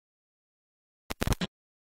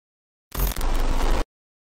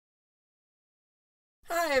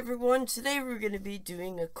Hi everyone, today we're going to be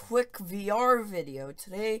doing a quick VR video.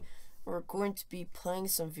 Today we're going to be playing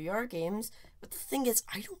some VR games, but the thing is,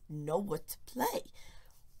 I don't know what to play.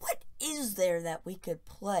 What is there that we could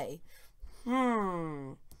play?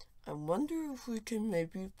 I wonder if we can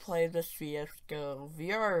maybe play the CSGO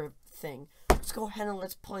VR thing. Let's go ahead and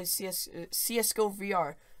let's play CSGO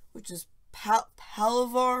VR, which is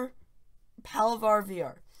Pavlov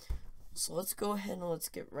VR. So let's go ahead and let's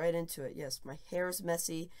get right into it. Yes, my hair is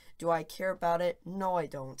messy. Do I care about it? No, I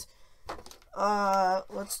don't.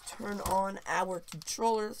 Let's turn on our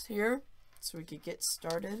controllers here so we could get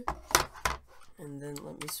started. And then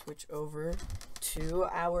let me switch over to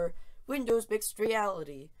our Windows Mixed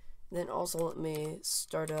Reality. And then also let me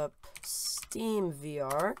start up Steam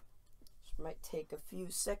VR. Which might take a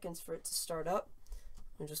few seconds for it to start up.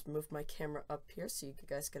 I'll just move my camera up here so you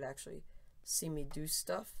guys could actually see me do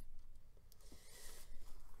stuff.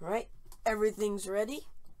 Alright, everything's ready.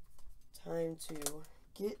 Time to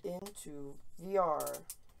get into VR.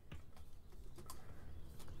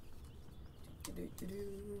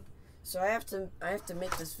 So I have to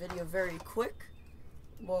make this video very quick.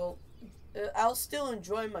 Well, I'll still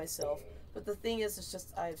enjoy myself, but the thing is, it's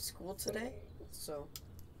just I have school today. So,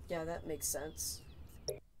 yeah, that makes sense.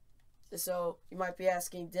 So, you might be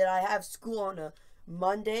asking, did I have school on a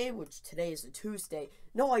Monday, which today is a Tuesday?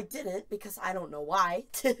 No, I didn't, because I don't know why.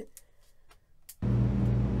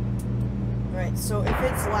 Alright, so if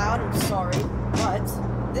it's loud, I'm sorry, but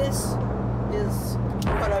this is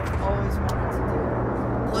what I've always wanted to do.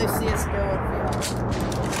 Play CSGO in VR.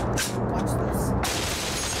 Watch this.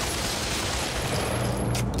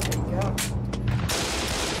 There you go.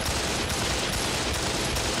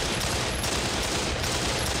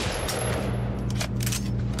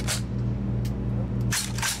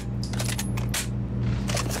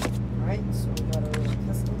 So we got our little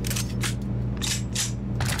pistol.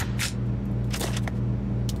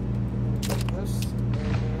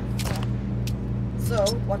 So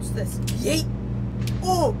watch this. Yeet!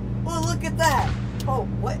 Oh! Oh, look at that! Oh,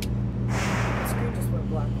 what? The screen just went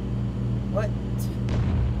black. What?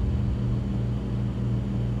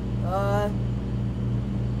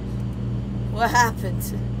 What happened?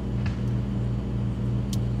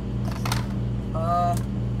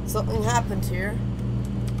 Something happened here.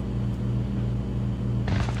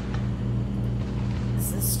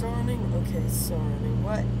 Is this still running? Okay, it's still running.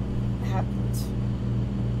 What happened?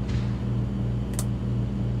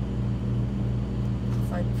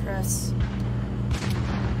 If I press...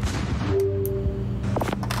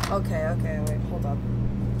 Okay, wait, hold up.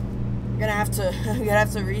 I'm gonna have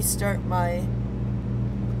to restart my...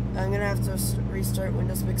 I'm gonna have to restart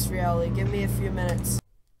Windows Mixed Reality. Give me a few minutes.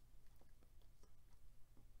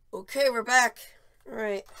 Okay, we're back.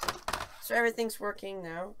 Alright. So everything's working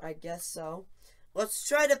now, I guess so. Let's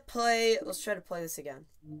try to play this again.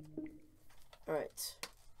 Alright.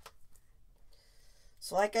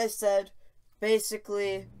 So like I said,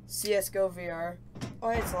 basically CSGO VR. Oh,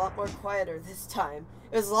 it's a lot more quieter this time.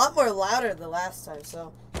 It was a lot more louder the last time,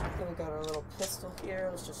 so then we got our little pistol here.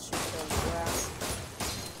 Let's just shoot it on the grass.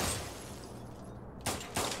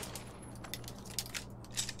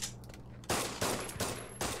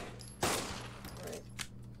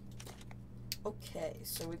 Okay,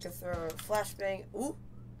 so we can throw a flashbang. Ooh!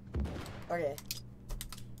 Okay.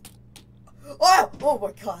 Oh! Oh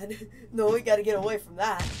my god! No, we gotta get away from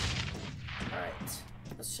that. Alright.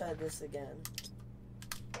 Let's try this again.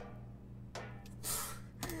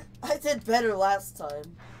 I did better last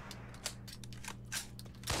time.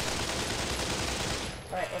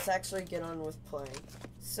 Alright, let's actually get on with playing.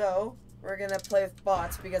 So, we're gonna play with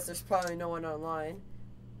bots because there's probably no one online.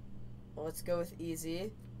 Well, let's go with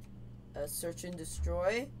easy. Search and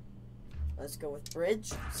destroy. Let's go with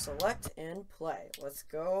bridge, select, and play. Let's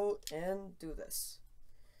go and do this.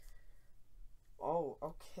 Oh,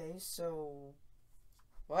 okay, so...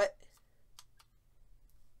 What?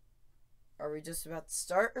 Are we just about to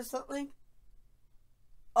start or something?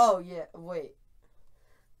 Oh, yeah, wait.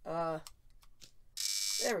 There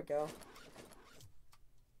we go.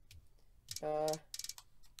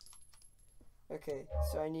 Okay,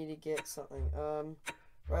 so I need to get something.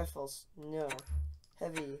 Rifles, no.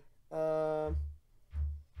 Heavy, I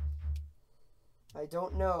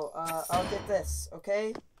don't know. I'll get this,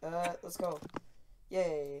 okay? Let's go.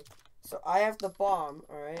 Yay. So I have the bomb,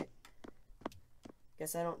 alright?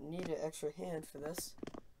 Guess I don't need an extra hand for this.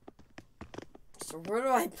 So where do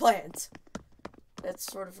I plant? That's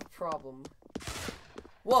sort of a problem.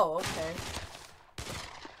 Whoa, okay.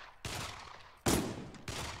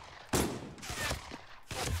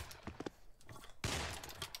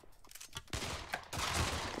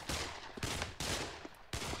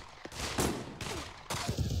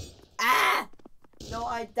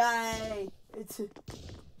 might die.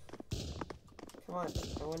 Come on,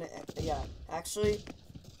 I wanna, yeah, actually,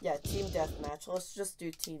 yeah, team deathmatch. Let's just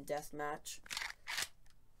do team deathmatch.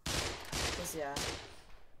 Cause yeah.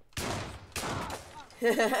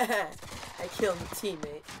 I killed a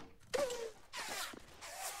teammate.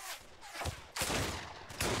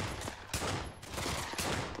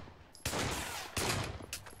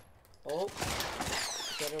 Oh,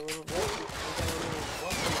 got a little bit. We got a little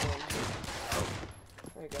weapon going.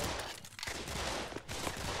 There we go.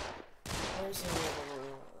 Where's the other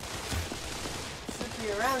one? Should be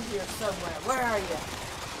around here somewhere. Where are you?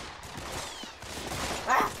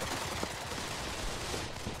 Ah!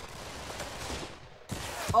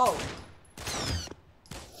 Oh.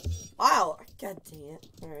 Wow. God dang it.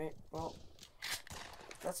 Alright, well.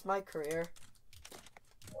 That's my career.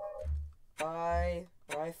 Buy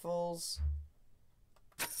rifles.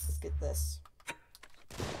 Let's get this.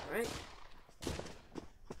 Alright.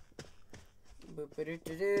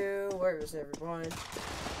 Boop-a-doo-doo-doo. Where is everyone?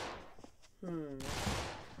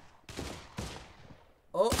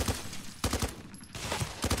 Oh.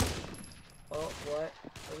 Oh, what?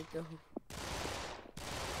 Where'd it go?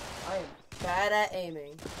 I am bad at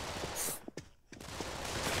aiming.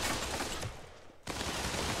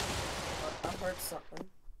 I heard something.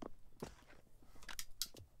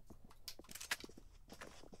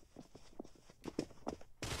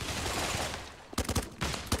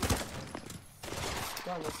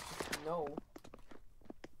 God, let's just no.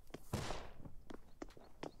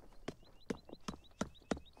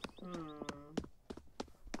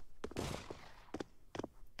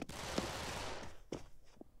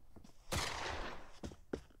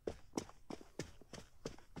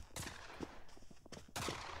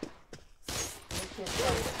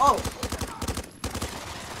 Oh!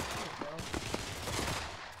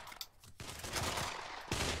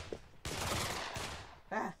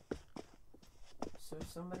 Ah! So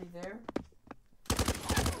somebody there?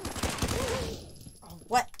 Oh,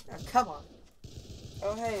 what? Oh, come on.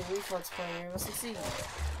 Oh, hey, Reflex playing Rainbow Six Siege.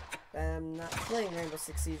 I'm not playing Rainbow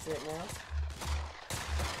Six Siege right now.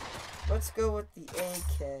 Let's go with the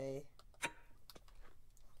AK.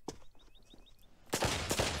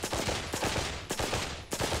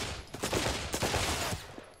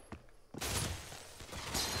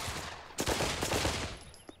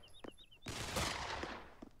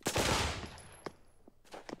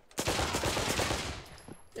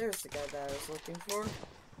 There's the guy that I was looking for.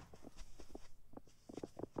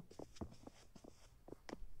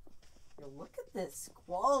 Yo, look at this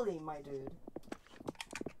quality, my dude.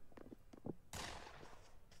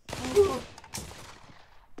 Ooh.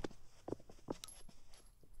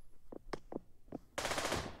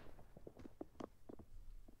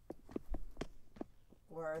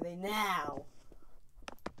 Where are they now?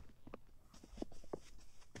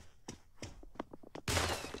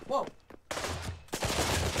 Whoa.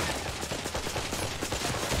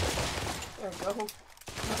 There we go.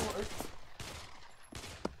 That worked.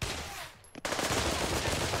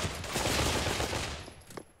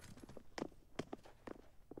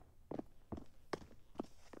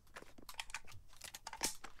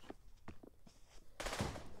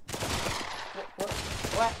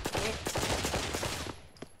 What?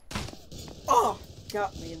 Oh!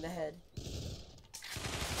 Got me in the head.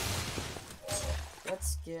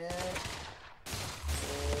 Let's get...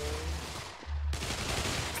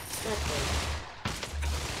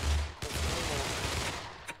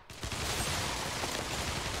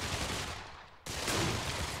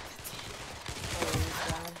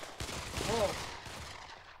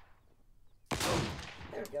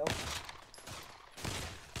 There we go.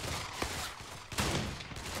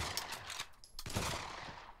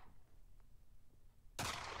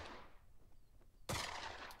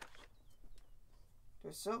 Do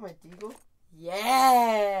I still have my deagle?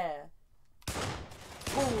 Yeah!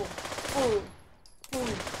 Boom! Boom! Boom!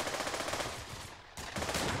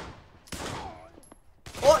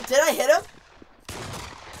 Oh, did I hit him?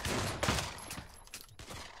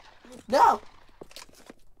 No!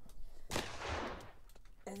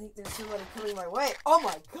 I think there's somebody coming my way. Oh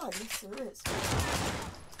my god, yes there is.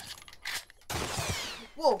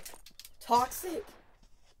 Whoa! Toxic!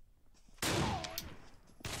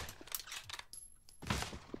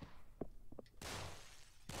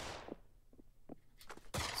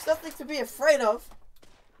 There's nothing to be afraid of.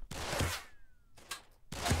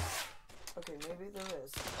 Okay, maybe there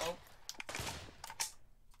is. Oh.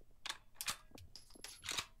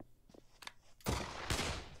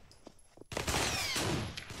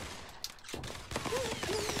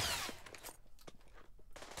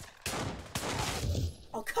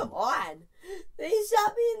 Oh, come on! They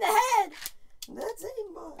shot me in the head! That's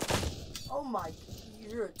anymore.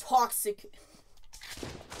 toxic.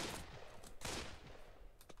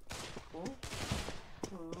 Oh,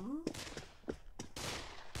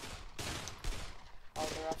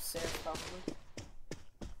 they're upstairs, probably.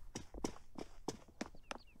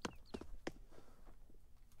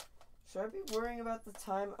 Should I be worrying about the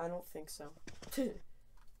time? I don't think so. I'm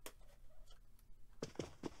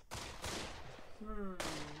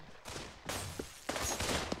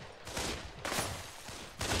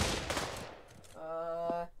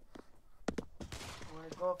gonna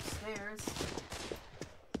go upstairs.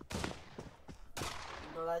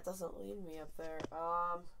 No, that doesn't lead me up there.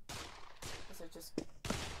 Guess I just...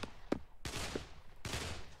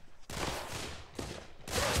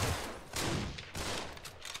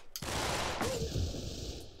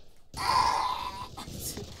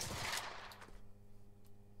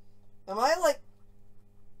 Am I like...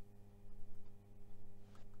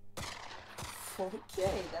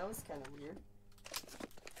 Okay, that was kind of weird.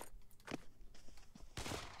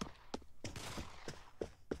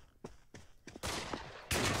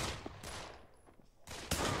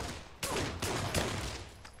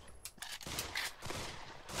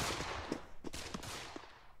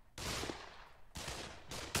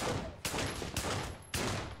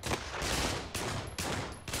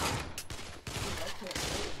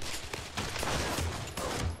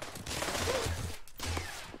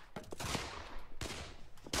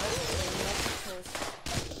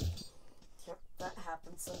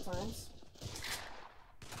 Sometimes.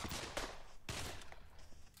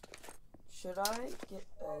 Should I get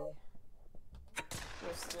a... Or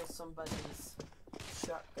steal somebody's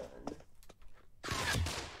shotgun?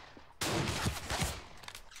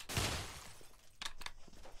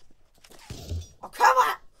 Oh, come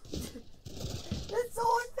on! It's so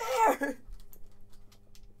unfair!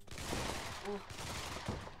 Oof.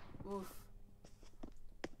 Oof.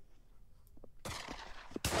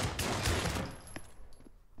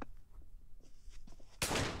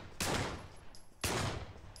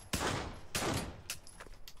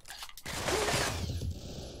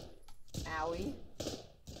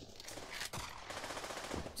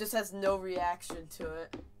 Just has no reaction to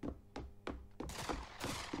it.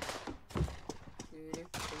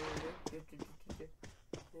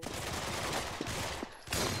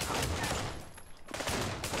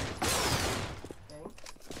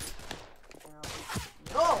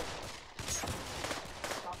 No!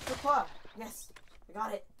 Stop the puck. Yes, I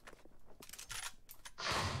got it.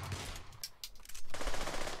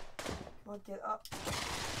 Come on, get up.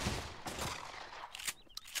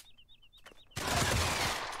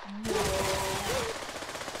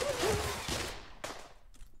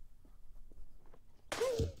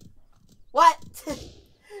 What?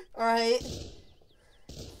 Alright.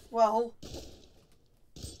 Well,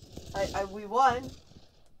 we won.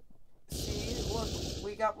 See, look,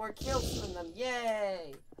 we got more kills from them.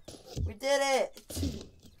 Yay! We did it!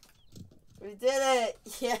 We did it!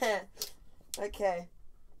 Yeah! Okay.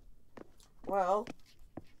 Well,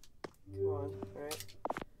 come on, alright.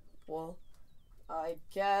 Well, I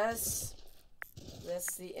guess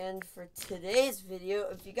that's the end for today's video.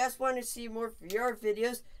 If you guys want to see more VR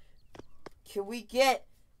videos, can we get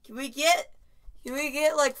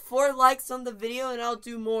like 4 likes on the video and I'll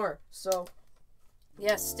do more. So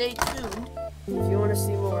yeah, stay tuned if you want to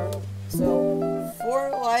see more. So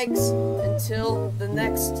 4 likes until the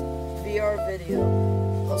next VR video.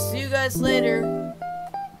 I'll see you guys later.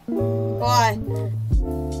 Bye.